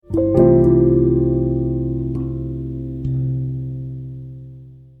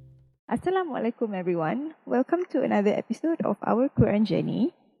Assalamualaikum everyone. Welcome to another episode of our Quran journey,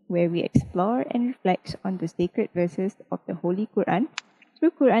 where we explore and reflect on the sacred verses of the Holy Quran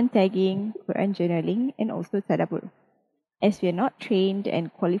through Quran tagging, Quran journaling, and also tadabbur. As we are not trained and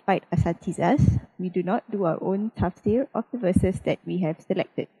qualified asatizas, we do not do our own tafsir of the verses that we have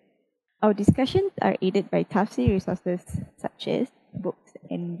selected. Our discussions are aided by tafsir resources such as books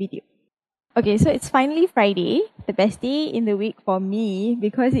and video. Okay, so it's finally Friday, the best day in the week for me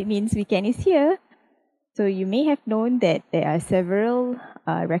because it means weekend is here. So you may have known that there are several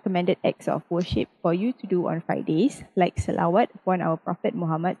recommended acts of worship for you to do on Fridays, like salawat upon our Prophet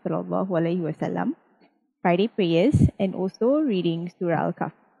Muhammad sallallahu alaihi wasallam, Friday prayers, and also reading Surah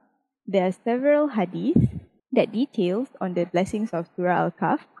Al-Kahf. There are several hadiths that details on the blessings of Surah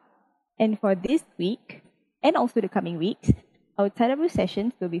Al-Kahf, and for this week and also the coming weeks, our tadabbur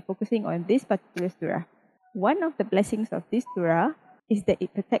sessions will be focusing on this particular surah. One of the blessings of this surah is that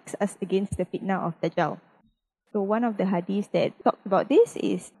it protects us against the fitna of Dajjal. So one of the hadiths that talks about this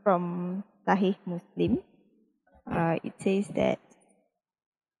is from Sahih Muslim. It says that,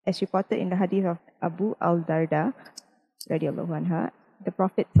 as reported in the hadith of Abu al-Darda, radiallahu anha, the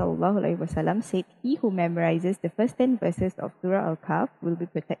Prophet sallallahu alaihi wasallam said, "He who memorizes the first 10 verses of Surah Al-Kahf will be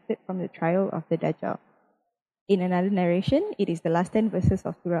protected from the trial of the Dajjal." In another narration, it is the last 10 verses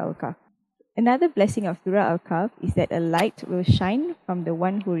of Surah Al-Kahf. Another blessing of Surah Al-Kahf is that a light will shine from the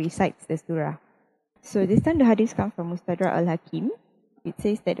one who recites the surah. So this time the hadith comes from Mustadrak Al-Hakim. It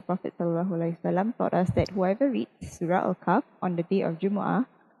says that the Prophet ﷺ taught us that whoever reads Surah Al-Kahf on the day of Jumu'ah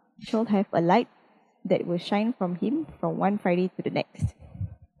shall have a light that will shine from him from one Friday to the next.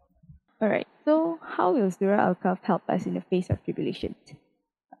 Alright, so how will Surah Al-Kahf help us in the face of tribulations?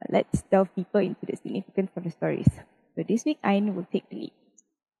 Let's delve deeper into the significance of the stories. So this week, Ain will take the lead.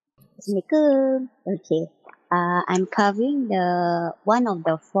 Assalamualaikum. Okay. I'm covering one of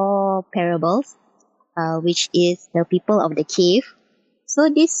the 4 parables, which is the people of the cave.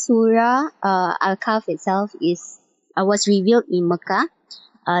 So this surah, Al-Kahf itself was revealed in Mecca.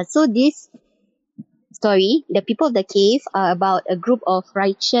 So this story, the people of the cave, are about a group of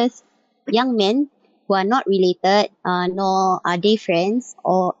righteous young men who are not related, nor are they friends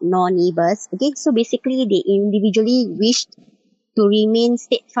or nor neighbors. Okay, so basically they individually wished to remain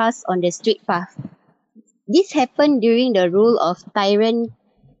steadfast on the straight path. This happened during the rule of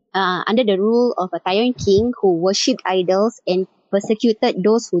under the rule of a tyrant king who worshipped idols and persecuted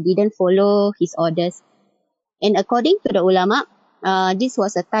those who didn't follow his orders. And according to the ulama, this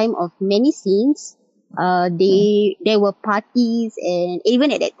was a time of many sins. There were parties, and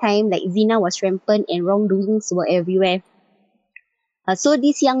even at that time, like zina was rampant and wrongdoings were everywhere. So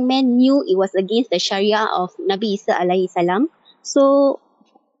this young man knew it was against the Sharia of Nabi Isa alayhi salam. So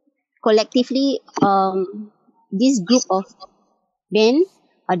collectively, this group of men,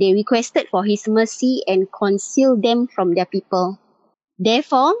 they requested for his mercy and concealed them from their people.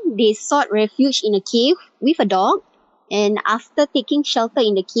 Therefore, they sought refuge in a cave with a dog, and after taking shelter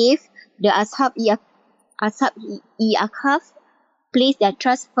in the cave, the Ashab-i-Kahf placed their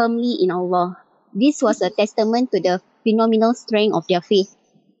trust firmly in Allah. This was a testament to the phenomenal strength of their faith.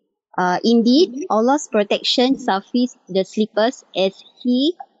 Indeed, Allah's protection sufficed the sleepers as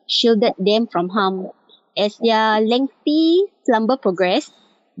He shielded them from harm. As their lengthy slumber progressed,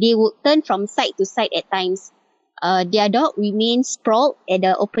 they would turn from side to side at times. Their dog remained sprawled at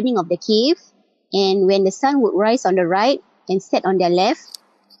the opening of the cave, and when the sun would rise on the right and set on their left,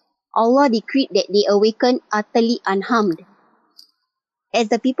 Allah decreed that they awakened utterly unharmed. As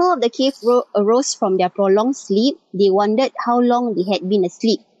the people of the cave arose from their prolonged sleep, they wondered how long they had been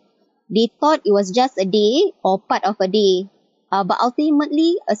asleep. They thought it was just a day or part of a day, but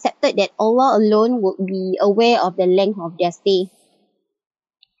ultimately accepted that Allah alone would be aware of the length of their stay.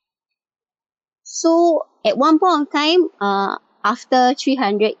 So, at one point of time, after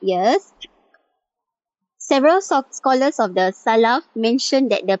 300 years, several scholars of the Salaf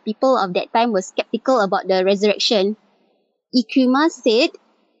mentioned that the people of that time were skeptical about the resurrection. Ikrimah said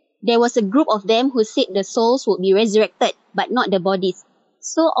there was a group of them who said the souls would be resurrected, but not the bodies.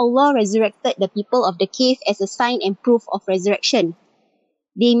 So Allah resurrected the people of the cave as a sign and proof of resurrection.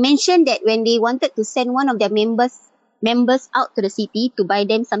 They mentioned that when they wanted to send one of their members out to the city to buy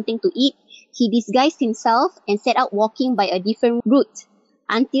them something to eat, he disguised himself and set out walking by a different route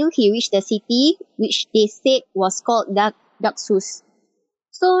until he reached the city, which they said was called Daxus.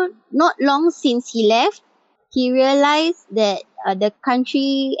 So, not long since he left, he realized that the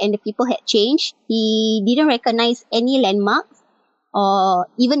country and the people had changed. He didn't recognize any landmarks or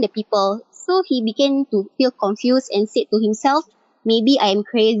even the people. So, he began to feel confused and said to himself, maybe I am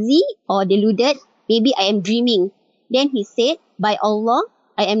crazy or deluded, maybe I am dreaming. Then he said, by Allah,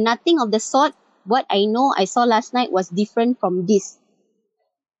 I am nothing of the sort. What I saw last night was different from this.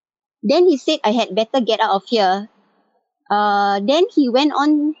 Then he said I had better get out of here. Then he went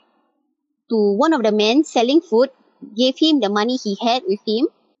on to one of the men selling food, gave him the money he had with him,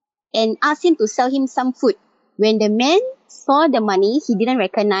 and asked him to sell him some food. When the man saw the money he didn't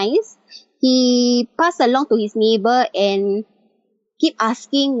recognize, he passed along to his neighbor and keep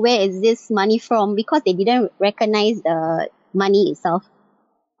asking where is this money from, because they didn't recognize the money itself.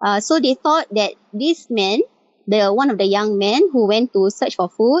 So they thought that this man, one of the young men who went to search for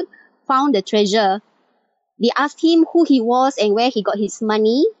food, found the treasure. They asked him who he was and where he got his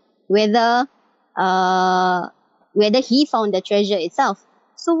money, whether he found the treasure itself.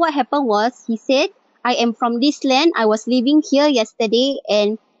 So what happened was, he said, I am from this land. I was living here yesterday,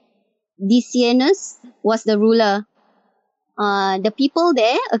 and Decianus was the ruler. The people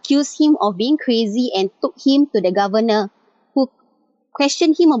there accused him of being crazy and took him to the governor, who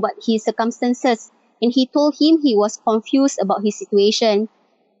questioned him about his circumstances, and he told him he was confused about his situation.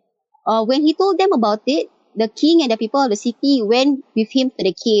 When he told them about it, the king and the people of the city went with him to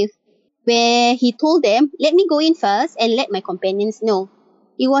the cave, where he told them, let me go in first and let my companions know.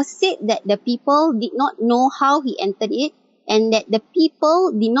 It was said that the people did not know how he entered it, and that the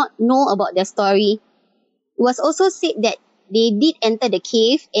people did not know about their story. It was also said that they did enter the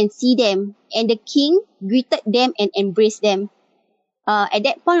cave and see them, and the king greeted them and embraced them. At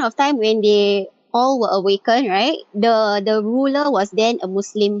that point of time, when they all were awakened, right, the ruler was then a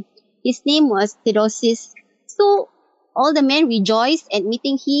Muslim. His name was Theodosius. So all the men rejoiced at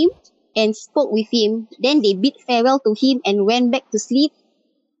meeting him and spoke with him. Then they bid farewell to him and went back to sleep.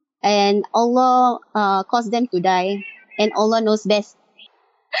 And Allah caused them to die. And Allah knows best.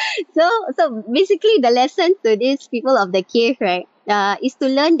 So basically, the lesson to these people of the cave, right, is to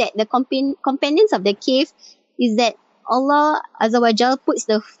learn that the companions of the cave is that Allah Azza wa Jal puts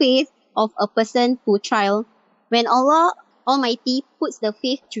the faith of a person to trial. When Allah Almighty puts the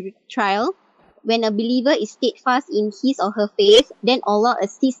faith to trial, when a believer is steadfast in his or her faith, then Allah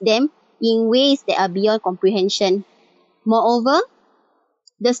assists them in ways that are beyond comprehension. Moreover,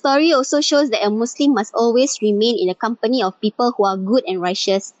 the story also shows that a Muslim must always remain in the company of people who are good and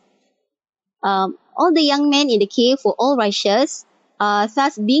righteous. All the young men in the cave were all righteous.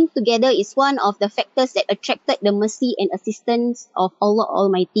 Thus, being together is one of the factors that attracted the mercy and assistance of Allah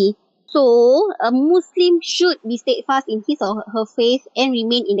Almighty. So, a Muslim should be steadfast in his or her faith and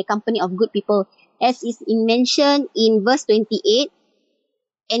remain in the company of good people, as is mentioned in verse 28.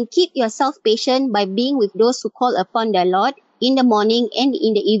 And keep yourself patient by being with those who call upon their Lord in the morning and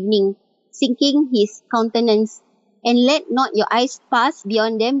in the evening, seeking his countenance. And let not your eyes pass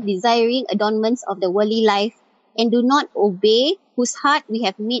beyond them, desiring adornments of the worldly life, and do not obey, whose heart we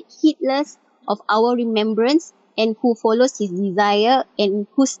have made heedless of our remembrance, and who follows his desire, and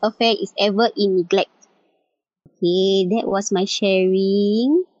whose affair is ever in neglect. Okay, that was my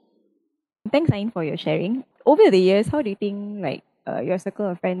sharing. Thanks, Ain, for your sharing. Over the years, how do you think your circle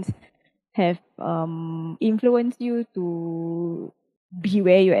of friends have influenced you to be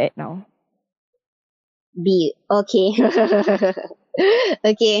where you're at now? Okay.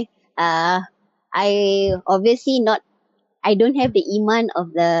 Okay. I obviously not. I don't have the iman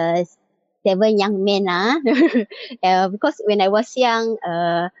of the 7 young men, because when I was young,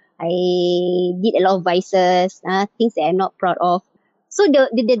 I did a lot of vices, things that I'm not proud of. So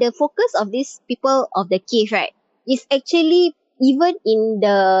the focus of these people of the cave, right, is actually even in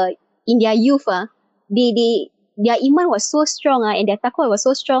their youth, their iman was so strong, and their taqwa was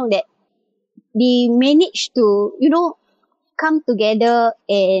so strong that they managed to, come together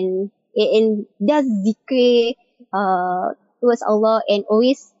and just zikr towards Allah, and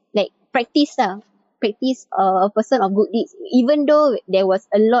always practice a person of good deeds, even though there was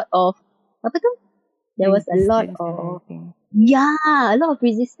a lot of Resistance and everything. a lot of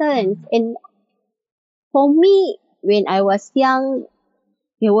resistance. And for me, when I was young,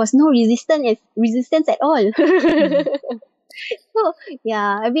 there was no resistance at all. So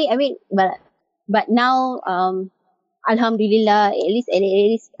yeah, I mean, but now, Alhamdulillah, at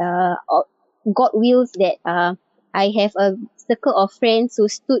least, God wills that I have a circle of friends who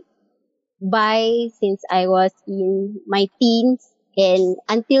stood by since I was in my teens, and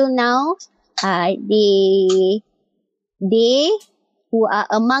until now, they who are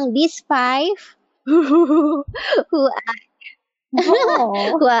among these 5 who are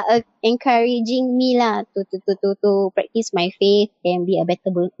Oh. who are encouraging me to practice my faith and be a better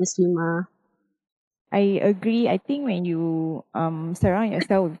Muslimah. I agree. I think when you surround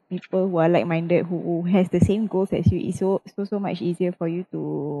yourself with people who are like-minded, who has the same goals as you, it's so much easier for you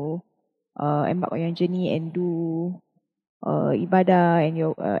to embark on your journey and do ibadah and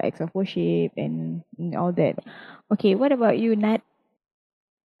your acts of worship and all that. Okay, what about you, Nat?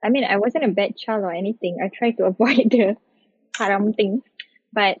 I mean, I wasn't a bad child or anything. I tried to avoid the haram things.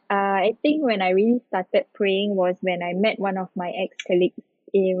 But I think when I really started praying was when I met one of my ex-colleagues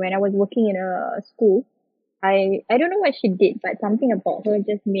when I was working in a school. I don't know what she did, but something about her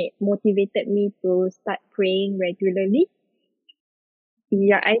just motivated me to start praying regularly.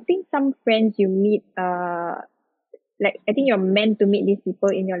 Yeah, I think some friends you meet, like I think you're meant to meet these people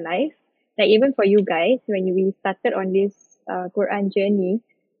in your life. Like even for you guys, when we started on this Quran journey,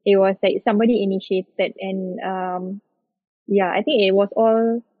 it was like somebody initiated, and yeah, I think it was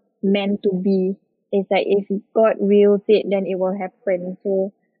all meant to be. It's like if God wills it, then it will happen.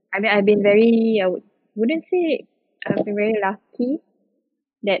 So I mean, I've been very, wouldn't say I've been very lucky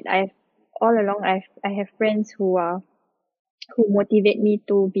that I have friends who motivate me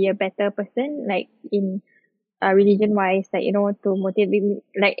to be a better person, like in religion wise, like to motivate me.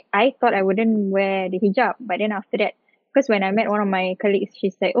 Like I thought I wouldn't wear the hijab, but then after that, because when I met one of my colleagues,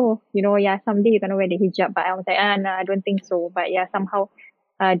 she's like, oh, yeah, someday you're gonna wear the hijab. But I was like, no, I don't think so. But yeah, somehow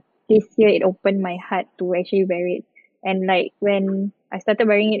uh this year it opened my heart to actually wear it. And like when I started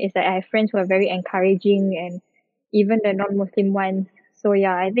wearing it, it's like I have friends who are very encouraging, and even the non-Muslim ones. So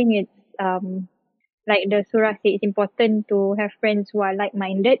yeah, I think it's like the surah says, it's important to have friends who are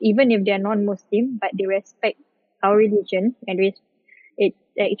like-minded, even if they're non-Muslim, but they respect our religion, and it's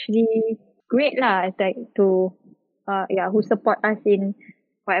actually great lah. It's like to who support us in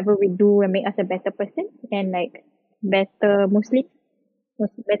whatever we do and make us a better person and like better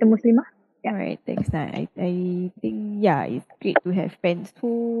better Muslimah. All right, thanks, Nat. I think it's great to have friends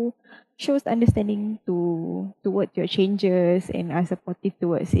who shows understanding towards your changes and are supportive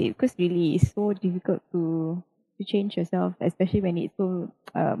towards it, because really it's so difficult to change yourself, especially when it's so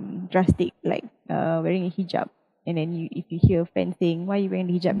drastic, like wearing a hijab, and then if you hear friends saying, why are you wearing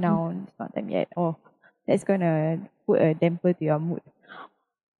the hijab now, it's not time yet, or that's gonna put a damper to your mood.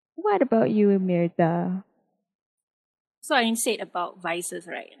 What about you, Mirza? So I said about vices,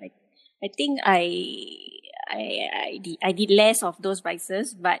 right? I think I did less of those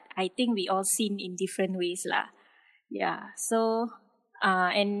vices, but I think we all sin in different ways lah. Yeah. So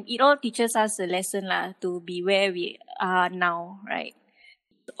and it all teaches us a lesson lah to be where we are now, right?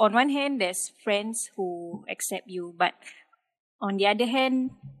 On one hand, there's friends who accept you, but on the other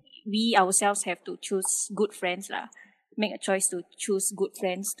hand, we ourselves have to choose good friends lah. Make a choice to choose good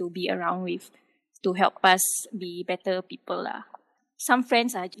friends to be around with, to help us be better people lah. Some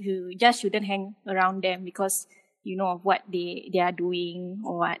friends you just shouldn't hang around them because you know of what they are doing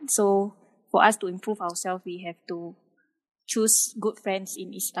or what. So for us to improve ourselves, we have to choose good friends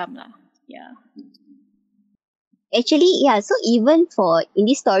in Islam lah. Yeah. Actually, yeah, so even for in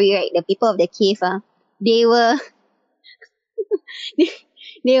this story, right, the people of the cave, they were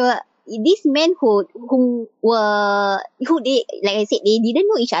they were these men who they, like I said, they didn't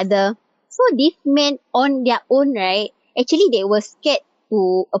know each other. So these men on their own, right, actually they were scared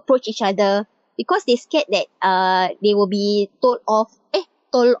to approach each other because they scared that they will be told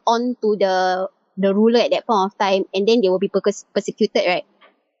on to the ruler at that point of time, and then they will be persecuted, right?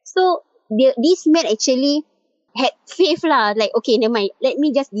 So these men actually had faith lah, like, okay, never mind, let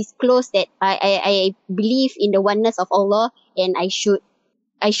me just disclose that I believe in the oneness of Allah, and I should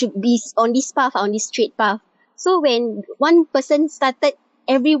be on this path, on this straight path. So when one person started,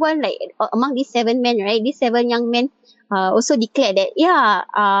 everyone, like among these 7 men, right, these 7 young men also declared that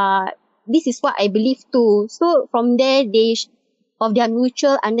this is what I believe too. So from there, of their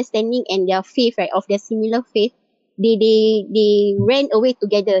mutual understanding and their faith, right, of their similar faith, they ran away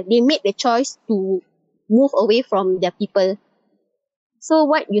together. They made the choice to move away from their people. So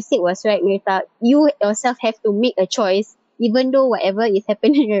what you said was right, Mirta. You yourself have to make a choice, even though whatever is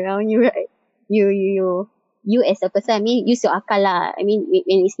happening around you, right? You as a person, I mean, use your akal lah. I mean,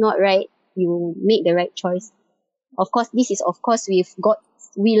 when it's not right, you make the right choice. Of course, this is with God's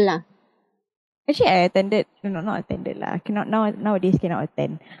will lah. Actually, I attended. No, not attended lah. Nowadays cannot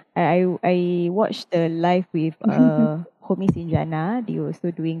attend. I watched the live with Homi Sinjana. They were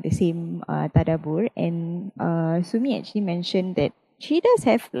also doing the same tadabur, and Sumi actually mentioned that she does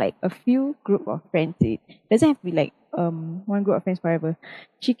have like a few group of friends. It doesn't have to be like one group of friends forever.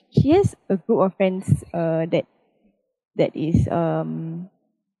 She has a group of friends that is I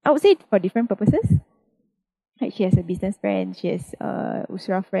would say for different purposes. Like she has a business friend, she has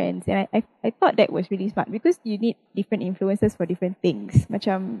Usra friends, and I thought that was really smart because you need different influences for different things.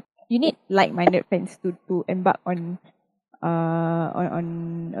 Macam you need like-minded friends to embark on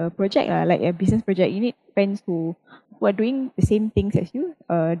a project lah, like a business project. You need friends who are doing the same things as you,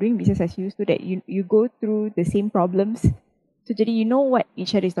 doing business as you, so that you go through the same problems So jadi you know what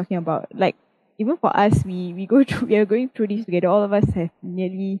each other is talking about. Like even for us, we are going through this together. All of us have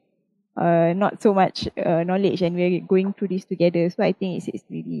nearly not so much knowledge, and we're going through this together. So I think it's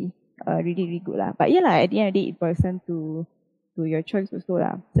really really good lah. But yeah lah, at the end of the day, it boils down to your choice also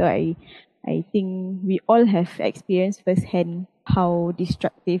lah. So I think we all have experienced firsthand how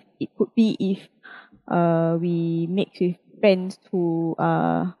destructive it could be if we mix with friends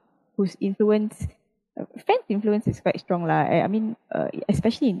whose influence friends influence is quite strong lah. I mean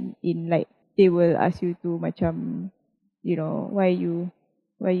especially in like they will ask you to macam, you know, why you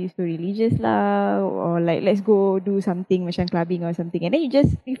so religious lah, or like let's go do something macam clubbing or something, and then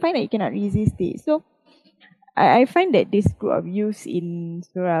you find that you cannot resist it. So I find that this group of youths in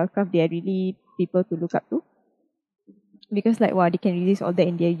Surah Al-Kahf, they are really people to look up to, because like wow, they can resist all that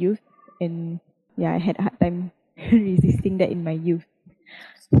in their youth, and yeah, I had a hard time resisting that in my youth.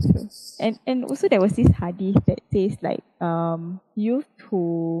 So, and also there was this hadith that says like youth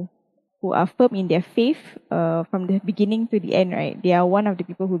who are firm in their faith from the beginning to the end, right? They are one of the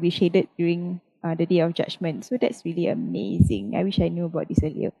people who will be shaded during the day of judgment. So that's really amazing. I wish I knew about this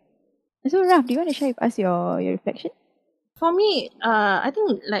earlier. So Raf, do you want to share with us your reflection? For me, I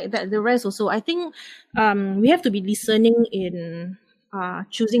think like that the rest also, I think we have to be discerning in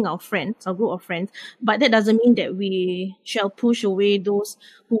choosing our friends, our group of friends, but that doesn't mean that we shall push away those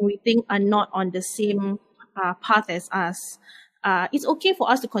who we think are not on the same path as us. It's okay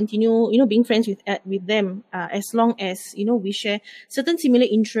for us to continue, being friends with them, as long as, we share certain similar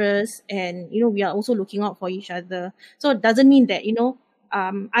interests, and, we are also looking out for each other. So it doesn't mean that,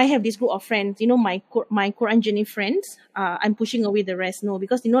 I have this group of friends, my Quran journey friends, I'm pushing away the rest. No,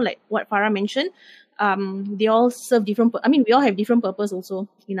 because, like what Farah mentioned, they all serve different, we all have different purpose also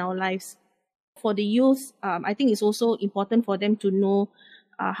in our lives. For the youth, I think it's also important for them to know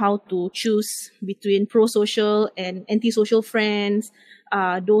how to choose between pro-social and anti-social friends,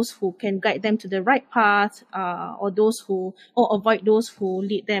 those who can guide them to the right path, or avoid those who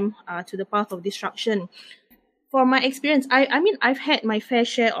lead them to the path of destruction. For my experience, I've had my fair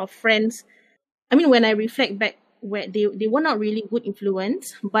share of friends. When I reflect back, where they were not really good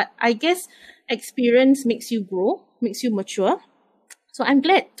influence, but I guess experience makes you grow, makes you mature. So I'm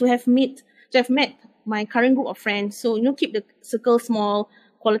glad to have met my current group of friends. So, keep the circle small,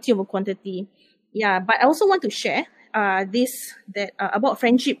 quality over quantity. Yeah, but I also want to share about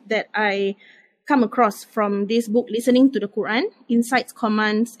friendship that I come across from this book, Listening to the Quran, Insights,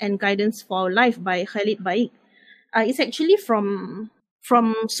 Commands and Guidance for Our Life by Khalid Baik. It's actually from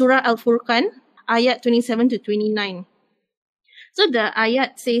Surah Al-Furqan, ayat 27 to 29. So the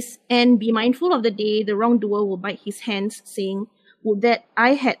ayat says, "And be mindful of the day the wrongdoer will bite his hands, saying, would that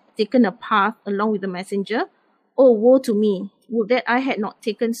I had taken a path along with the messenger. Oh, woe to me, would that I had not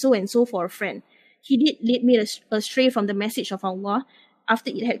taken so and so for a friend. He did lead me astray from the message of Allah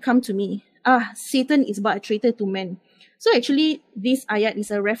after it had come to me. Satan is but a traitor to men." So actually, this ayat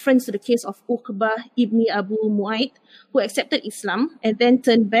is a reference to the case of Uqbah ibn Abu Mu'ayt, who accepted Islam and then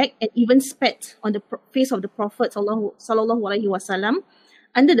turned back and even spat on the face of the Prophet sallallahu alaihi wasallam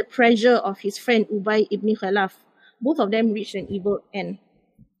under the pressure of his friend Ubay ibn Khalaf. Both of them reached an evil end.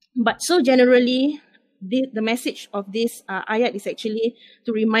 But so generally, the message of this ayat is actually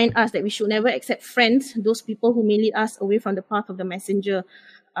to remind us that we should never accept friends, those people who may lead us away from the path of the Messenger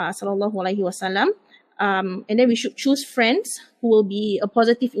sallallahu alaihi wasallam. And then we should choose friends who will be a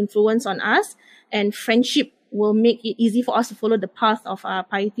positive influence on us, and friendship will make it easy for us to follow the path of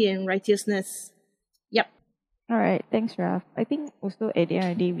piety and righteousness. Yep. All right, thanks, Raf. I think also at the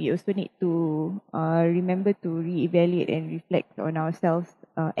end of the day, we also need to remember to reevaluate and reflect on ourselves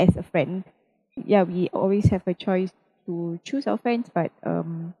as a friend. Yeah, we always have a choice to choose our friends, but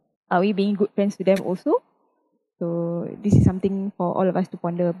are we being good friends to them also? So this is something for all of us to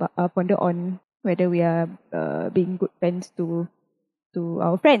ponder on, whether we are being good friends to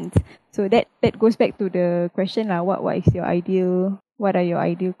our friends. So that goes back to the question lah. What are your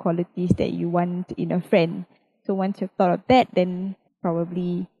ideal qualities that you want in a friend? So once you've thought of that, then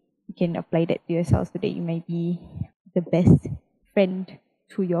probably you can apply that to yourself so that you might be the best friend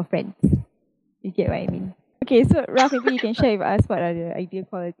to your friends. You get what I mean? Okay, so Raf, maybe you can share with us what are the ideal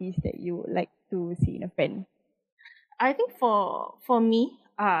qualities that you would like to see in a friend. I think for me,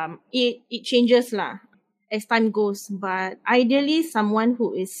 it changes lah as time goes. But ideally, someone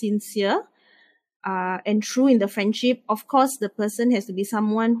who is sincere and true in the friendship. Of course, the person has to be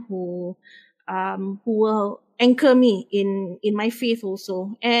someone who will anchor me in my faith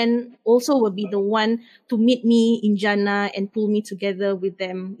also, and also will be the one to meet me in Jannah and pull me together with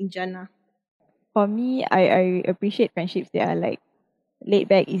them in Jannah. For me, I appreciate friendships that are like laid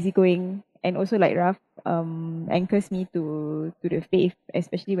back, easygoing, and also like Raf, anchors me to the faith,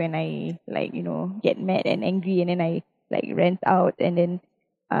 especially when I like, you know, get mad and angry and then I like rant out, and then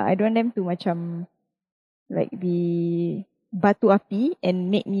I don't want them to macam like be batu api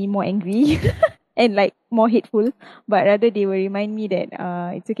and make me more angry and like more hateful, but rather they will remind me that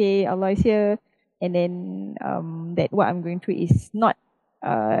it's okay, Allah is here, and then that what I'm going through is not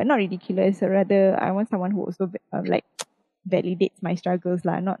ridiculous, or rather I want someone who also like validates my struggles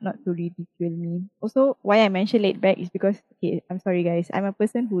lah, not to ridicule me. Also, why I mention laid back is because, okay, I'm sorry guys, I'm a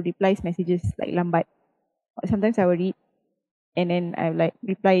person who replies messages like lambat. Sometimes I will read and then I like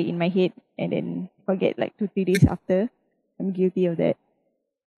reply in my head and then forget like 2-3 days after. I'm guilty of that.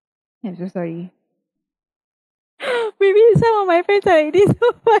 I'm so sorry. Maybe some of my friends are like this,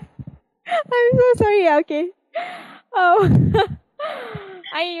 but I'm so sorry. Okay. Oh,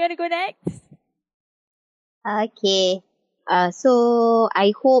 you wanna go next? Okay. So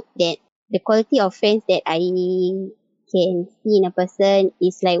I hope that the quality of friends that I can see in a person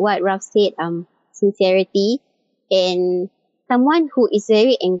is like what Ralph said, sincerity, and someone who is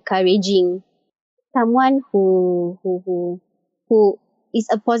very encouraging, someone who is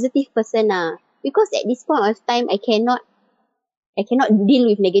a positive person. Because at this point of time I cannot deal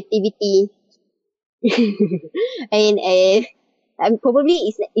with negativity. and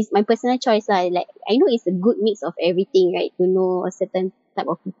probably it's my personal choice lah. Like I know it's a good mix of everything, right? To know a certain type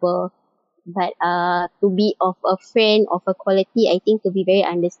of people, but to be of a friend of a quality, I think to be very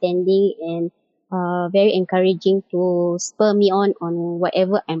understanding and very encouraging to spur me on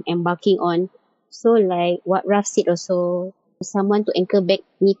whatever I'm embarking on. So like what Raf said also, someone to anchor back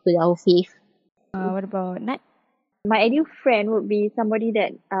me to our faith. What about Nat? My ideal friend would be somebody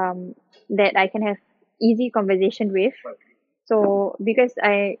that that I can have easy conversation with. So because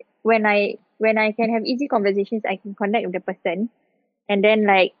when I can have easy conversations, I can connect with the person. And then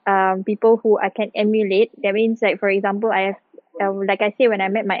like people who I can emulate. That means like, for example, I have like I say, when I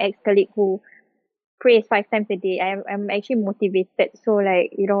met my ex colleague who prays 5 times a day, I'm actually motivated. So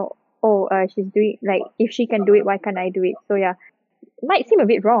like, you know, she's doing, like, if she can do it, why can't I do it? So yeah, might seem a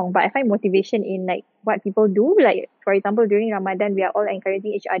bit wrong, but I find motivation in like what people do. Like for example, during Ramadan, we are all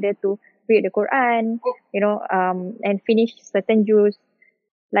encouraging each other to read the Quran, you know, and finish certain juz.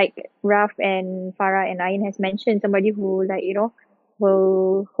 Like Raf and Farah and Ain has mentioned, somebody who, like, you know,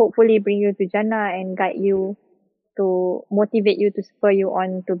 will hopefully bring you to Jannah and guide you, to motivate you, to spur you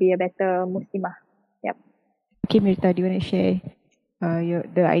on to be a better Muslimah. Yep. Okay, Mirta, do you want to share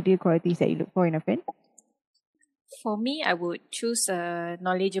the ideal qualities that you look for in a friend? For me, I would choose a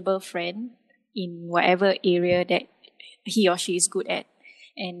knowledgeable friend in whatever area that he or she is good at,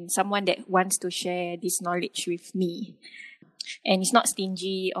 and someone that wants to share this knowledge with me. And is not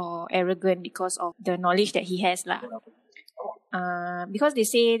stingy or arrogant because of the knowledge that he has lah. Because they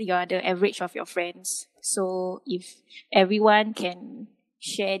say you are the average of your friends. So if everyone can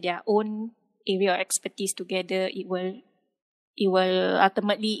share their own area of expertise together, it will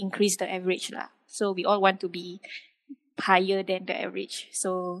ultimately increase the average lah. So we all want to be higher than the average.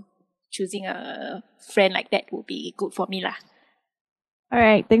 So choosing a friend like that would be good for me lah. All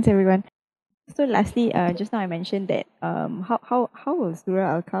right, thanks everyone. So lastly, just now I mentioned that how will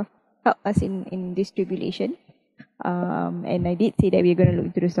Surah Al-Kahf help us in this tribulation? And I did say that we're going to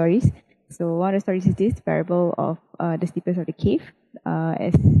look into the stories. So one of the stories is this parable of the sleepers of the cave.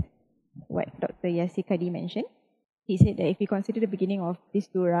 As what Dr. Yasir Kadi mentioned, he said that if you consider the beginning of this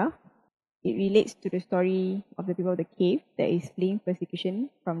surah, it relates to the story of the people of the cave that is fleeing persecution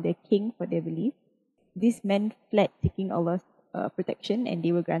from their king for their belief. These men fled seeking Allah's protection, and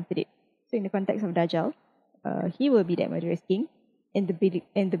they were granted it. So in the context of Dajjal, he will be that murderous king, and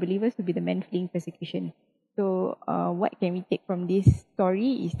the believers will be the men fleeing persecution. So what can we take from this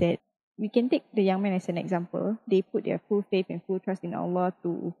story is that we can take the young men as an example. They put their full faith and full trust in Allah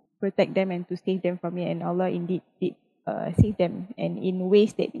to protect them and to save them from it, and Allah indeed did save them, and in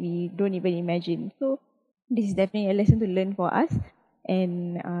ways that we don't even imagine. So this is definitely a lesson to learn for us,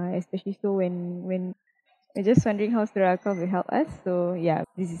 and especially so when we're just wondering how Surah Al-Kahf will help us. So yeah,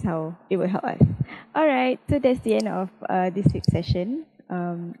 this is how it will help us. All right, so that's the end of this week's session.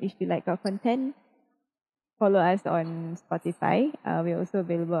 If you like our content, follow us on Spotify. We're also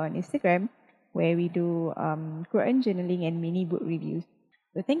available on Instagram, where we do Quran journaling and mini book reviews.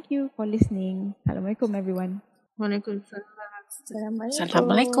 So thank you for listening. Assalamualaikum everyone. Waalaikumsalam. Assalamualaikum.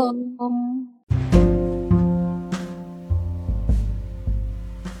 Assalamualaikum.